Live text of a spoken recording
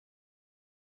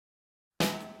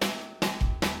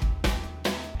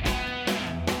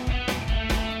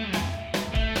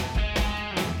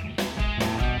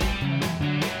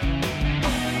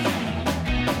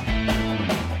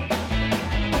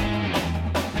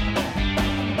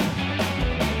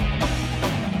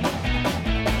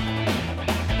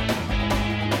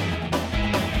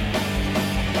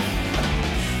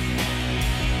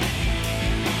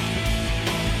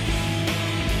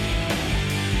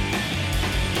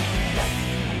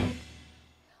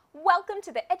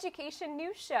Welcome to the Education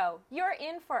News Show. You're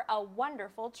in for a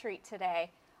wonderful treat today.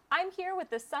 I'm here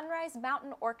with the Sunrise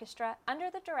Mountain Orchestra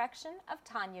under the direction of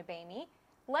Tanya Bainey.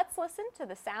 Let's listen to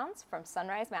the sounds from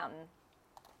Sunrise Mountain.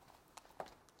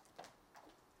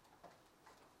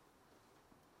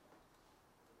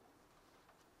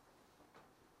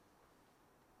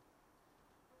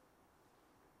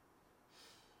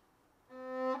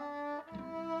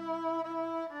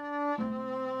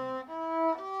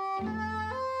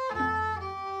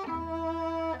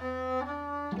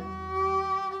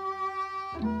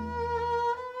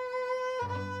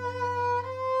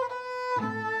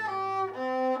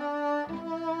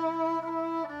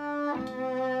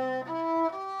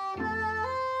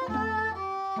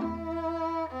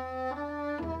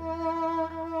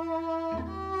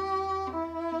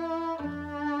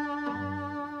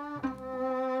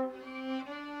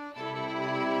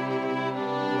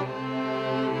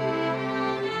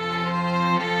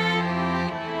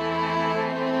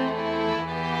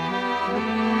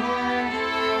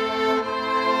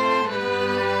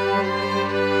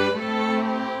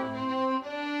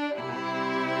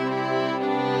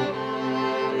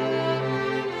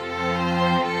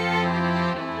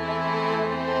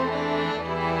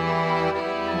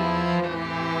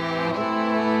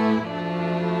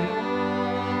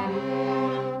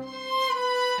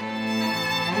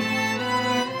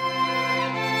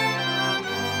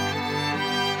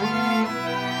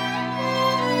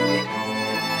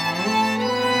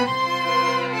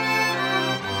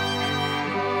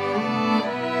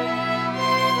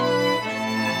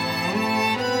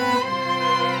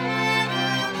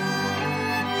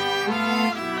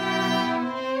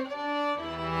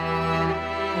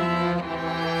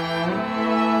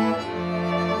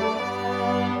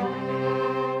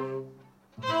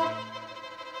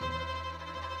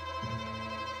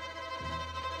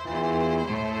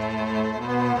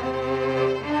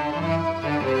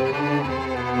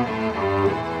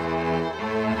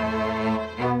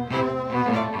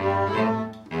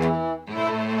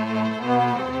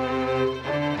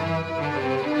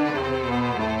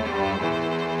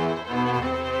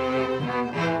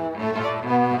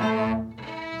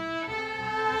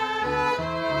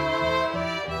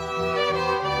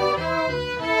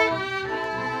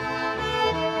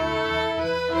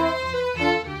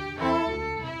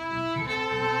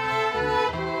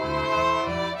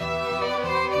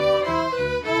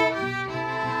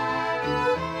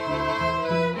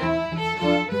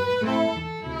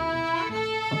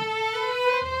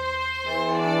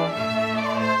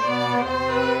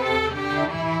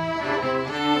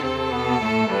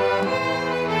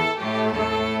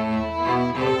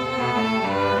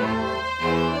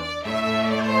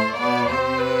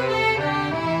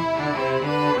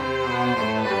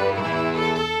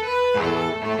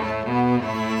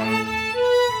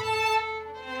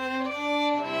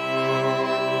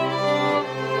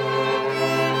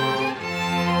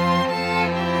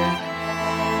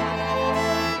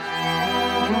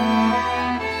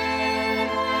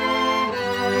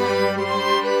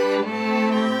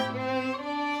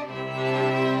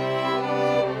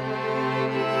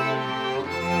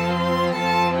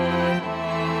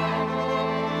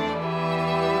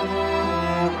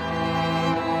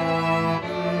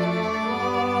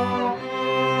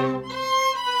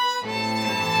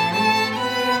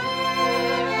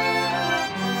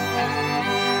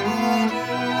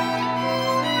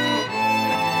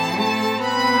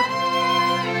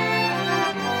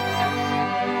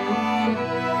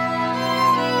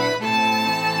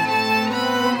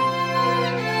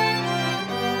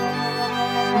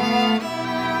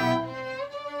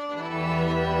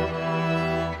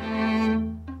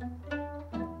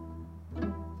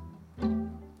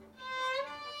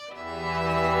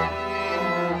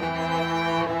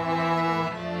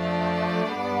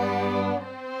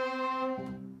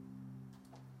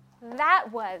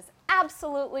 That was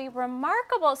absolutely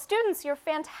remarkable. Students, you're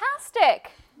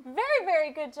fantastic. Very,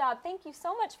 very good job. Thank you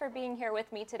so much for being here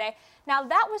with me today. Now,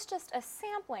 that was just a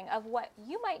sampling of what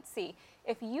you might see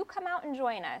if you come out and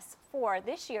join us for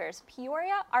this year's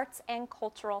Peoria Arts and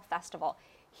Cultural Festival.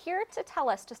 Here to tell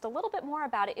us just a little bit more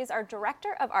about it is our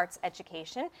Director of Arts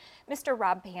Education, Mr.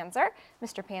 Rob Panzer.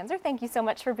 Mr. Panzer, thank you so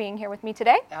much for being here with me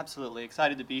today. Absolutely.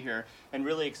 Excited to be here and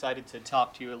really excited to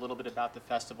talk to you a little bit about the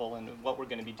festival and what we're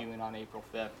going to be doing on April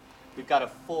 5th. We've got a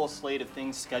full slate of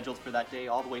things scheduled for that day,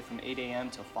 all the way from 8 a.m.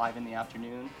 till 5 in the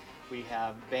afternoon. We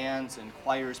have bands and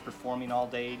choirs performing all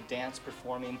day, dance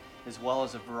performing, as well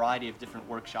as a variety of different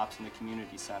workshops in the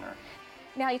community center.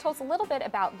 Now, you told us a little bit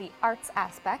about the arts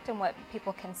aspect and what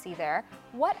people can see there.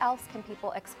 What else can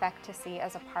people expect to see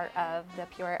as a part of the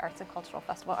Peoria Arts and Cultural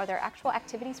Festival? Are there actual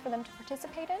activities for them to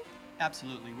participate in?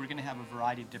 Absolutely. We're going to have a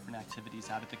variety of different activities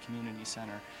out at the community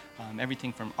center.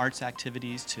 Everything from arts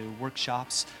activities to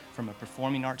workshops from a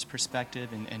performing arts perspective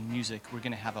and music. We're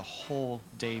going to have a whole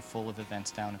day full of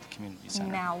events down at the community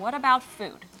center. Now, what about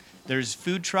food? There's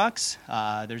food trucks.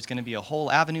 There's going to be a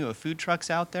whole avenue of food trucks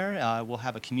out there. We'll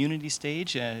have a community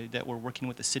stage that we're working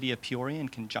with the city of Peoria in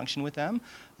conjunction with them.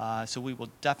 So we will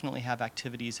definitely have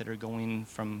activities that are going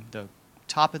from the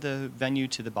top of the venue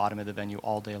to the bottom of the venue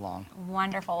all day long.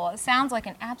 Wonderful. Well, it sounds like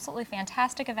an absolutely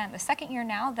fantastic event. The second year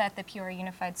now that the Peoria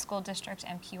Unified School District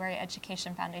and Peoria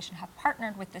Education Foundation have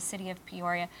partnered with the city of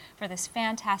Peoria for this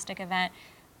fantastic event.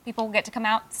 People will get to come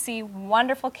out, see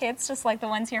wonderful kids just like the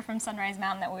ones here from Sunrise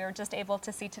Mountain that we were just able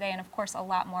to see today, and of course a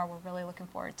lot more. We're really looking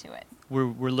forward to it.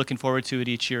 We're looking forward to it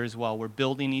each year as well. We're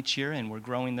building each year, and we're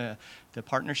growing the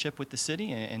partnership with the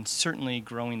city and certainly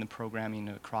growing the programming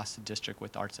across the district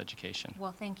with arts education.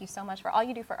 Well, thank you so much for all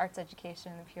you do for arts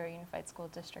education in the Peoria Unified School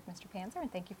District, Mr. Panzer,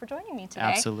 and thank you for joining me today.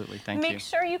 Absolutely. Thank you. Make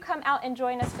sure you come out and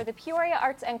join us for the Peoria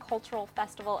Arts and Cultural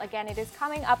Festival. Again, it is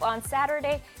coming up on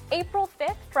Saturday, April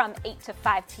 5th from 8 to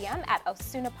 5 p.m. at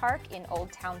Osuna Park in Old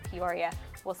Town Peoria.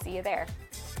 We'll see you there.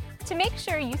 To make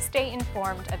sure you stay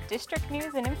informed of district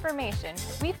news and information,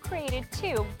 we've created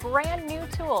 2 brand new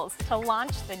tools to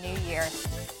launch the new year.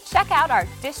 Check out our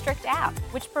district app,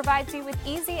 which provides you with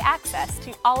easy access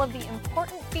to all of the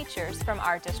important features from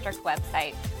our district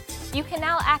website. You can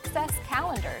now access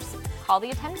calendars, call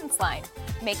the attendance line,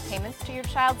 make payments to your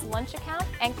child's lunch account,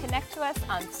 and connect to us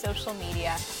on social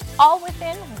media, all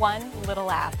within one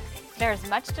little app. There's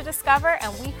much to discover,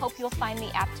 and we hope you'll find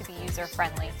the app to be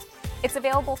user-friendly. It's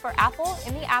available for Apple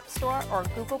in the App Store or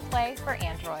Google Play for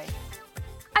Android.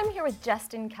 I'm here with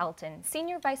Justin Kelton,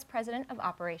 Senior Vice President of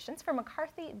Operations for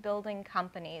McCarthy Building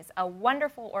Companies, a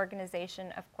wonderful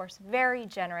organization, of course, very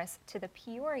generous to the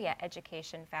Peoria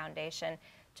Education Foundation.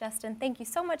 Justin, thank you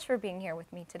so much for being here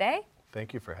with me today.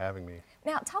 Thank you for having me.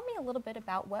 Now, tell me a little bit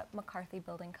about what McCarthy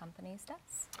Building Companies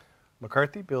does.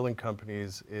 McCarthy Building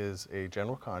Companies is a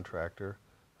general contractor,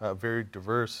 a very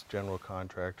diverse general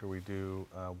contractor. We do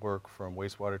work from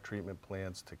wastewater treatment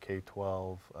plants to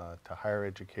K-12 to higher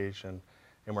education,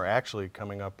 and we're actually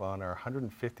coming up on our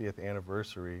 150th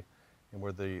anniversary, and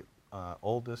we're the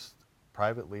oldest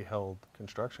privately held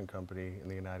construction company in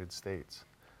the United States.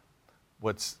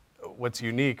 What's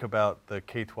unique about the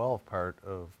K-12 part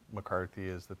of McCarthy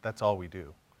is that that's all we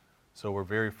do. So we're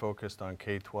very focused on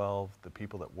K-12, the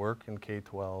people that work in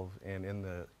K-12 and in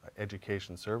the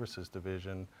Education Services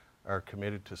Division are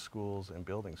committed to schools and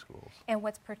building schools. And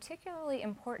what's particularly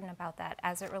important about that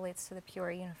as it relates to the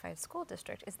Peoria Unified School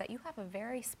District is that you have a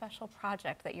very special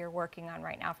project that you're working on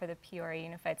right now for the Peoria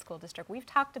Unified School District. We've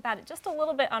talked about it just a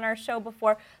little bit on our show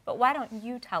before, but why don't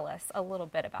you tell us a little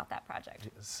bit about that project?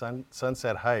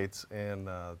 Sunset Heights and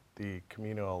the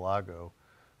Camino al Lago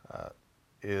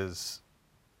is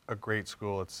a great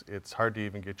school. It's hard to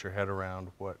even get your head around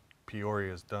what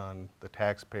Peoria has done, the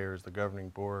taxpayers, the governing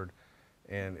board,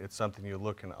 and it's something you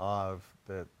look in awe of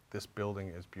that this building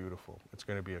is beautiful. It's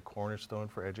going to be a cornerstone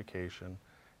for education.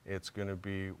 It's going to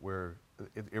be where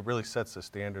it really sets the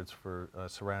standards for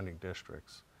surrounding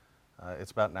districts.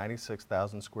 It's about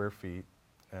 96,000 square feet,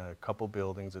 a couple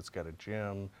buildings. It's got a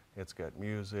gym, it's got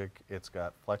music, it's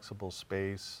got flexible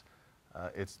space.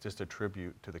 It's just a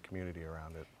tribute to the community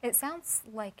around it. It sounds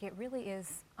like it really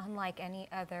is unlike any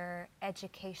other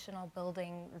educational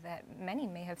building that many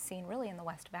may have seen really in the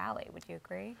West Valley. Would you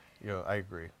agree? I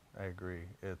agree.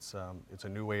 It's a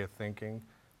new way of thinking,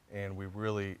 and we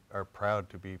really are proud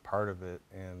to be part of it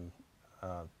and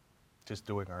just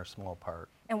doing our small part.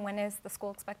 And when is the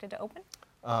school expected to open?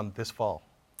 This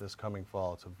coming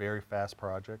fall. It's a very fast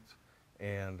project,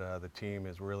 and the team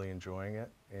is really enjoying it,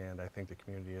 and I think the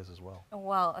community is as well.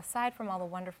 Well, aside from all the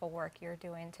wonderful work you're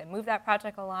doing to move that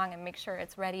project along and make sure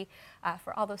it's ready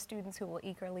for all those students who will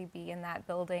eagerly be in that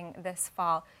building this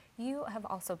fall, you have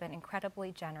also been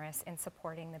incredibly generous in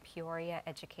supporting the Peoria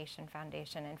Education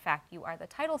Foundation. In fact, you are the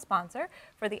title sponsor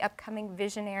for the upcoming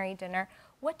Visionary Dinner.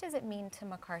 What does it mean to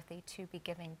McCarthy to be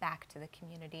giving back to the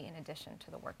community in addition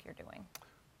to the work you're doing?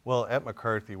 Well, at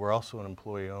McCarthy, we're also an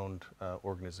employee-owned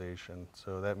organization,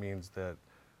 so that means that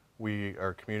we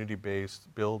are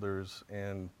community-based builders,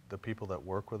 and the people that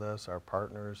work with us, our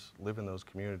partners, live in those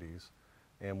communities.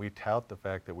 And we tout the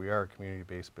fact that we are a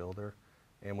community-based builder,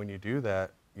 and when you do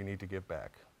that, you need to give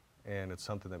back. And it's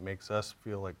something that makes us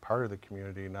feel like part of the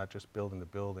community, not just building the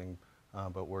building,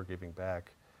 but we're giving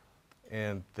back.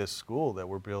 And this school that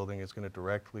we're building is going to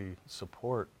directly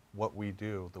support what we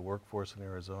do, the workforce in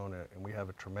Arizona, and we have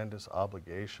a tremendous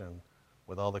obligation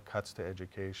with all the cuts to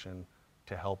education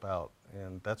to help out.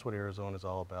 And that's what Arizona is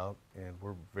all about, and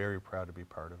we're very proud to be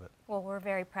part of it. Well, we're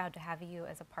very proud to have you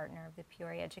as a partner of the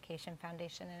Peoria Education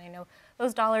Foundation, and I know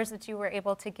those dollars that you were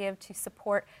able to give to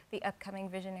support the upcoming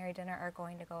Visionary Dinner are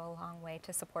going to go a long way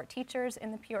to support teachers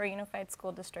in the Peoria Unified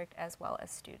School District as well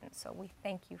as students. So we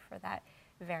thank you for that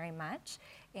very much,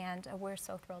 and we're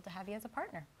so thrilled to have you as a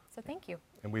partner. So thank you.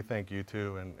 And we thank you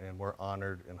too, and we're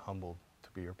honored and humbled to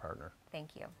be your partner.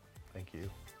 Thank you. Thank you.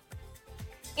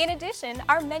 In addition,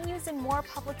 our Menus and More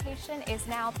publication is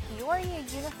now Peoria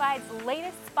Unified's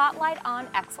latest spotlight on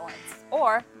excellence,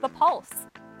 or The Pulse.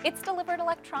 It's delivered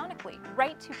electronically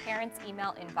right to parents'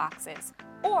 email inboxes,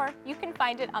 or you can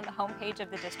find it on the homepage of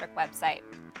the district website.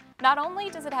 Not only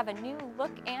does it have a new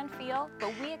look and feel,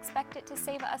 but we expect it to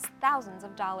save us thousands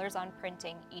of dollars on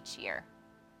printing each year.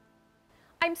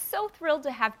 I'm so thrilled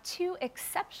to have two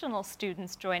exceptional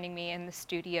students joining me in the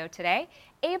studio today.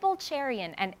 Abel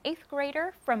Cherian, an 8th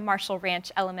grader from Marshall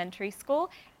Ranch Elementary School,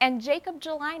 and Jacob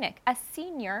Jelinek, a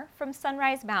senior from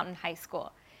Sunrise Mountain High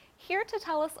School. Here to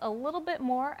tell us a little bit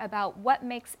more about what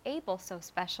makes Abel so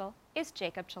special is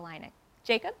Jacob Jelinek.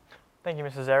 Jacob? Thank you,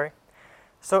 Mrs. Zeri.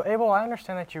 So Abel, I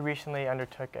understand that you recently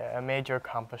undertook a major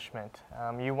accomplishment.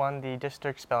 You won the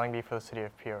district spelling bee for the city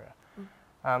of Peoria.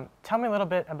 Tell me a little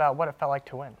bit about what it felt like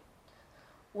to win.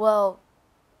 Well,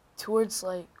 towards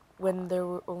like when there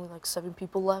were only like 7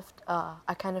 people left,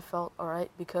 I kind of felt alright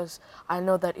because I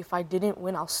know that if I didn't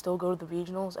win, I'll still go to the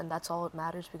regionals, and that's all that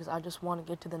matters because I just want to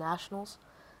get to the nationals,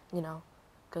 you know,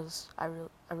 because I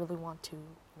really want to,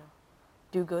 you know,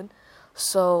 do good.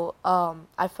 So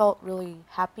I felt really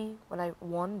happy when I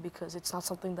won because it's not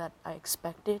something that I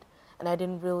expected, and I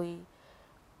didn't really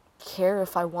care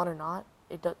if I won or not.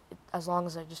 As long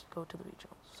as I just go to the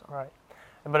regionals. So. Right.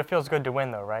 But it feels good to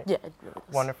win though, right? Yeah, it really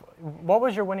does. Wonderful. What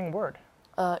was your winning word?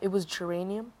 It was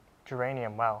geranium.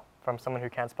 Geranium, wow. From someone who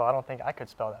can't spell, I don't think I could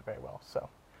spell that very well, so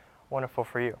wonderful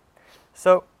for you.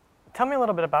 So tell me a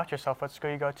little bit about yourself, what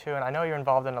school you go to, and I know you're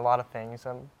involved in a lot of things.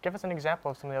 Give us an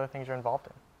example of some of the other things you're involved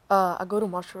in. I go to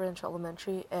Marshall Ranch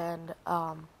Elementary, and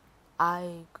I'm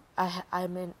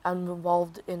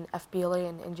involved in FBLA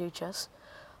and NJHS.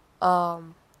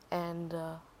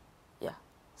 Yeah,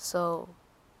 so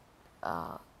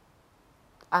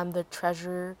I'm the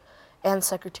treasurer and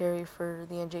secretary for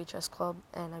the NJHS club,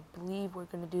 and I believe we're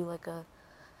going to do like a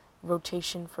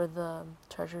rotation for the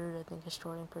treasurer, I think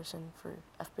historian person for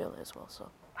FBLA as well.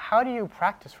 So how do you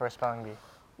practice for a spelling bee?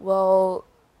 well,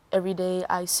 every day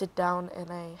I sit down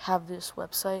and I have this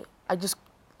website. I just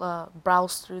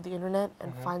browse through the internet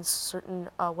and find certain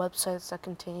websites that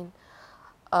contain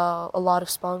a lot of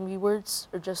spelling bee words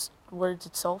or just words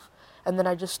itself, and then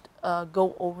I just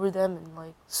go over them and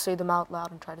like say them out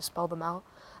loud and try to spell them out.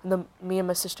 And then me and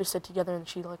my sister sit together and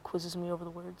she like quizzes me over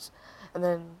the words. And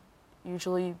then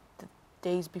usually the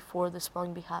days before the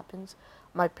spelling bee happens,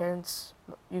 my parents,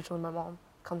 usually my mom,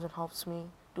 comes and helps me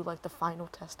do like the final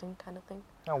testing kind of thing.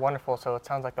 Oh, wonderful. So it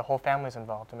sounds like the whole family's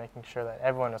involved in making sure that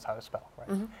everyone knows how to spell,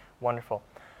 right? Wonderful.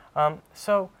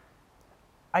 So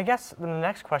I guess the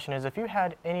next question is, if you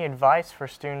had any advice for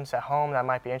students at home that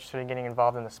might be interested in getting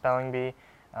involved in the spelling bee,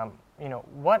 you know,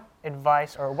 what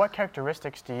advice or what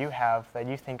characteristics do you have that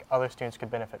you think other students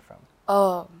could benefit from?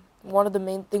 One of the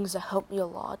main things that helped me a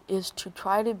lot is to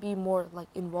try to be more like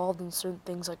involved in certain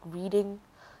things like reading,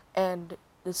 and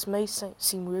this may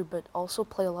seem weird, but also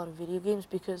play a lot of video games,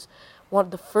 because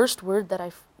the first word that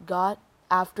I got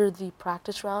after the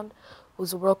practice round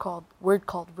was a word called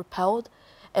repelled.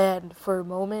 And for a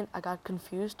moment, I got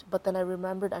confused, but then I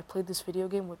remembered I played this video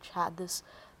game which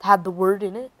had the word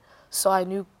in it, so I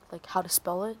knew like how to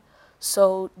spell it.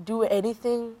 So do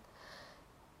anything.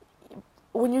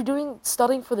 When you're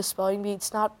studying for the spelling bee,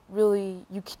 it's not really,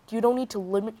 you don't need to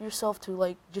limit yourself to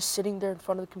like just sitting there in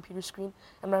front of the computer screen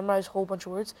and memorize a whole bunch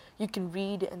of words. You can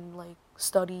read and like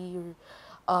study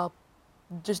or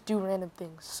just do random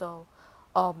things. So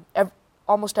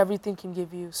almost everything can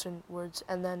give you certain words,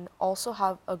 and then also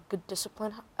have a good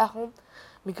discipline at home,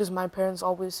 because my parents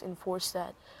always enforce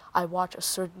that I watch a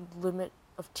certain limit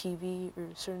of TV or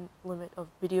a certain limit of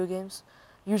video games,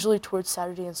 usually towards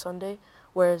Saturday and Sunday,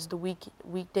 whereas the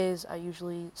weekdays I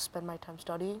usually spend my time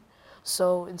studying.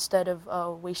 So instead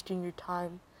of wasting your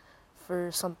time for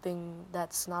something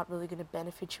that's not really going to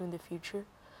benefit you in the future,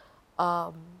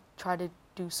 try to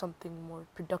do something more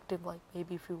productive, like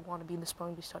maybe if you want to be in the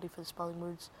spelling bee, study for the spelling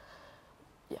words.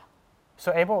 Yeah.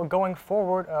 So Abel, going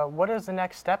forward, what is the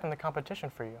next step in the competition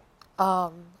for you?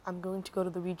 I'm going to go to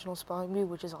the regional spelling bee,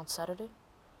 which is on Saturday.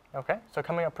 Okay, so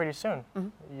coming up pretty soon.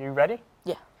 You ready?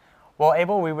 Yeah. Well,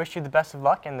 Abel, we wish you the best of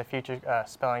luck in the future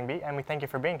spelling bee, and we thank you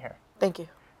for being here. Thank you.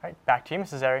 All right, back to you,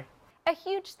 Mrs. Zeri. A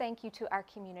huge thank you to our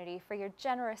community for your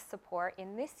generous support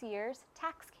in this year's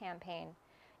tax campaign.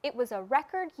 It was a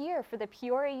record year for the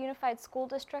Peoria Unified School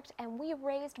District, and we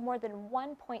raised more than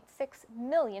 $1.6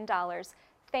 million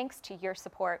thanks to your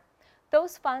support.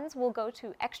 Those funds will go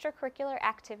to extracurricular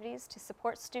activities to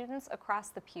support students across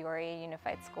the Peoria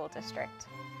Unified School District.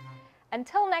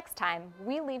 Until next time,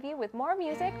 we leave you with more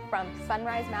music from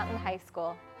Sunrise Mountain High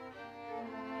School.